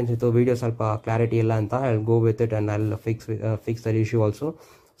ಕಂಪ್ಲೇಂಟ್ಸ್ ಇತ್ತು, ವೀಡಿಯೋ ಸ್ವಲ್ಪ ಕ್ಲಾರಿಟಿ ಇಲ್ಲ ಅಂತ, I will go with it and I will fix that issue also.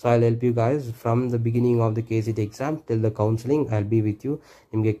 So I'll help you guys from the beginning of the KCET exam till the counseling. I'll be with you.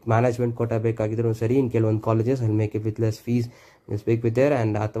 ನಿಮಗೆ management quota ಬೇಕಾಗಿದ್ರು ಸರಿ, ಇನ್ ಕೆಲವೊಂದು colleges I'll make it with less fees. Speak with their.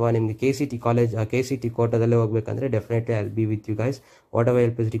 And ಅಥವಾ ನಿಮಗೆ KCET ಕೋಟಾದಲ್ಲೇ ಹೋಗ್ಬೇಕಂದ್ರೆ definitely I will be with you guys. What ever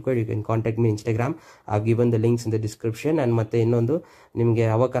help is required you can contact me Instagram. I have given the links in the description. And ಮತ್ತೆ ಇನ್ನೊಂದು, ನಿಮಗೆ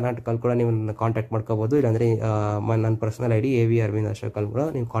ಯಾವ ಕರ್ನಾಟಕಲ್ಲಿ ಕೂಡ ನೀವು contact ಮಾಡ್ಕೋಬೋದು, ಇಲ್ಲಾಂದರೆ ನನ್ನ ಪರ್ಸನಲ್ ID AV ಅರವಿಂದ್ ಅಶೋಕಲ್ಲಿ ಕೂಡ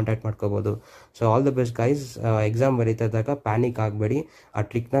ನೀವು ಕಾಂಟ್ಯಾಕ್ಟ್ ಮಾಡ್ಕೋಬೋದು. So all the best guys. Exam ಬರೀತಾ ಇದ್ದಾಗ ಪ್ಯಾನಿಕ್ ಆಗಬೇಡಿ, ಆ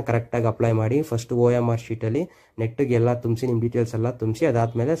ಟ್ರಿಕ್ನ ಕರೆಕ್ಟಾಗಿ ಅಪ್ಲೈ ಮಾಡಿ. ಫಸ್ಟ್ OMR ಶೀಟಲ್ಲಿ ನೆಟ್ಟಿಗೆ ಎಲ್ಲ ತುಂಬಿಸಿ, ನಿಮ್ಮ ಡೀಟೇಲ್ಸ್ ಎಲ್ಲ ತುಂಬಿಸಿ,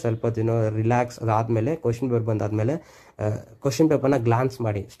 ಅದಾದಮೇಲೆ ಸ್ವಲ್ಪ ದಿನ ರಿಲ್ಯಾಕ್ಸ್. ಅದಾದಮೇಲೆ ಕ್ವಶನ್ ಪೇಪರ್ ಬಂದಾದಮೇಲೆ ಕ್ವಶನ್ ಪೇಪರ್ನ ಗ್ಲಾನ್ಸ್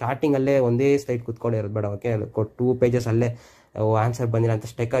ಮಾಡಿ. ಸ್ಟಾರ್ಟಿಂಗಲ್ಲೇ ಒಂದೇ ಸ್ಲೈಡ್ ಕುತ್ಕೊಂಡಿರೋದು ಬೇಡ. ಓಕೆ, 2 pages ಅಲ್ಲೇ ಆನ್ಸರ್ ಬಂದಿಲ್ಲ ಅಂತ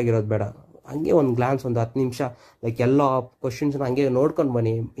ಸ್ಟೆಕ್ ಆಗಿರೋದು ಬೇಡ. ಹಂಗೆ ಒಂದು ಗ್ಲಾನ್ಸ್, ಒಂದು 10 ನಿಮಿಷ ಲೈಕ್ ಎಲ್ಲ ಕ್ವಶನ್ಸ್ನ ಹಂಗೆ ನೋಡ್ಕೊಂಡು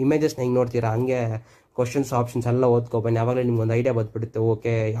ಬನ್ನಿ. ಇಮೇಜಸ್ನ ಹೆಂಗೆ ನೋಡ್ತೀರಾ ಹಂಗೆ ಕ್ವಶನ್ಸ್ ಆಪ್ಷನ್ಸ್ ಎಲ್ಲ ಓದ್ಕೊಬನ್ನಿ. ಆವಾಗಲೇ ನಿಮ್ಗೆ ಒಂದು ಐಡಿಯಾ ಬಂದ್ಬಿಡುತ್ತೆ.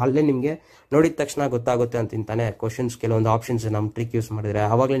 ಓಕೆ, ಅಲ್ಲೇ ನಿಮಗೆ ನೋಡಿದ ತಕ್ಷಣ ಗೊತ್ತಾಗುತ್ತೆ ಅಂತಾನೆ ಕ್ವಶನ್ಸ್ ಕೆಲವೊಂದು ಆಪ್ಷನ್ಸ್ ನಮ್ಮ ಟ್ರಿಕ್ ಯೂಸ್ ಮಾಡಿದ್ರೆ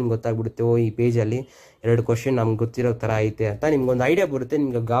ಆವಾಗಲೇ ನಿಮ್ಗೆ ಗೊತ್ತಾಗ್ಬಿಡುತ್ತೆ. ಈ ಪೇಜಲ್ಲಿ 2 ಕ್ವಶನ್ ನಮ್ಗೆ ಗೊತ್ತಿರೋ ಥರ ಐತೆ ಅಂತ ನಿಮ್ಗೊಂದು ಐಡಿಯಾ ಬರುತ್ತೆ,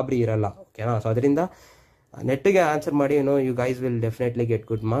 ನಿಮ್ಗೆ ಗಾಬರಿ ಇರಲ್ಲ. ಓಕೆನಾ. ಸೊ ಅದರಿಂದ ನೆಟ್ಟಿಗೆ ಆನ್ಸರ್ ಮಾಡಿ. You guys will definitely get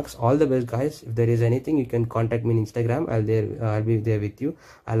good marks. All the best guys. If there is anything you can contact me in Instagram. I'll be there with you.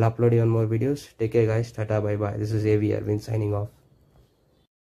 I'll upload even more videos. Take care guys. Tata, bye bye. This is AV Arvind signing off.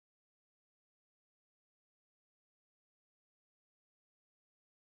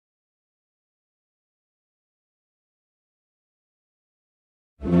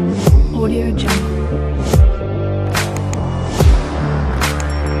 Audio Jungle.